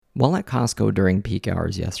While at Costco during peak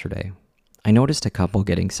hours yesterday, I noticed a couple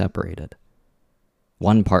getting separated.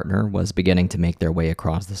 One partner was beginning to make their way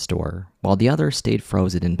across the store, while the other stayed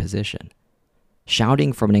frozen in position,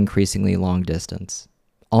 shouting from an increasingly long distance,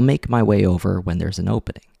 "I'll make my way over when there's an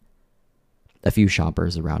opening." A few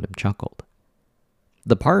shoppers around him chuckled.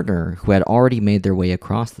 The partner, who had already made their way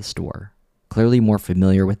across the store, clearly more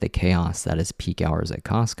familiar with the chaos that is peak hours at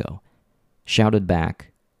Costco, shouted back,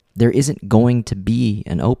 "There isn't going to be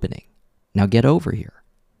an opening. Now get over here."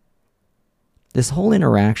 This whole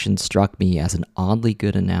interaction struck me as an oddly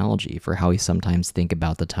good analogy for how we sometimes think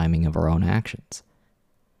about the timing of our own actions.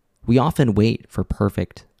 We often wait for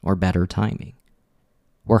perfect or better timing.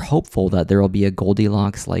 We're hopeful that there will be a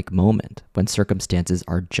Goldilocks-like moment when circumstances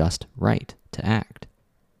are just right to act.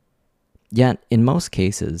 Yet, in most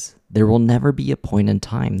cases, there will never be a point in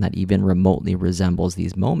time that even remotely resembles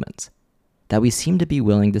these moments that we seem to be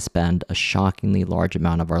willing to spend a shockingly large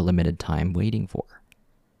amount of our limited time waiting for.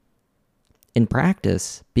 In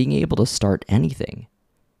practice, being able to start anything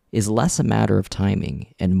is less a matter of timing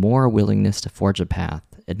and more a willingness to forge a path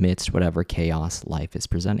amidst whatever chaos life is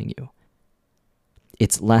presenting you.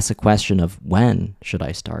 It's less a question of when should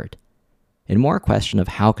I start, and more a question of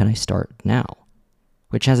how can I start now,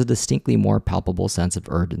 which has a distinctly more palpable sense of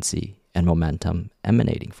urgency and momentum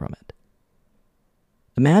emanating from it.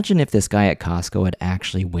 Imagine if this guy at Costco had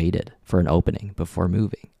actually waited for an opening before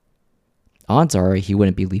moving. Odds are he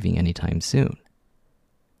wouldn't be leaving anytime soon.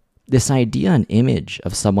 This idea and image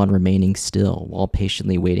of someone remaining still while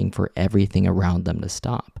patiently waiting for everything around them to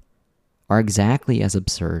stop are exactly as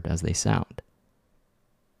absurd as they sound.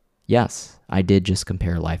 Yes, I did just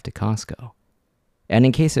compare life to Costco. And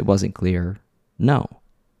in case it wasn't clear, no,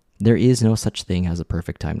 there is no such thing as a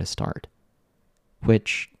perfect time to start.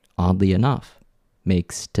 Which, oddly enough,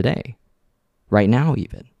 makes today, right now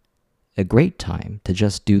even, a great time to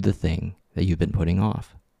just do the thing that you've been putting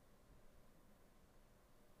off.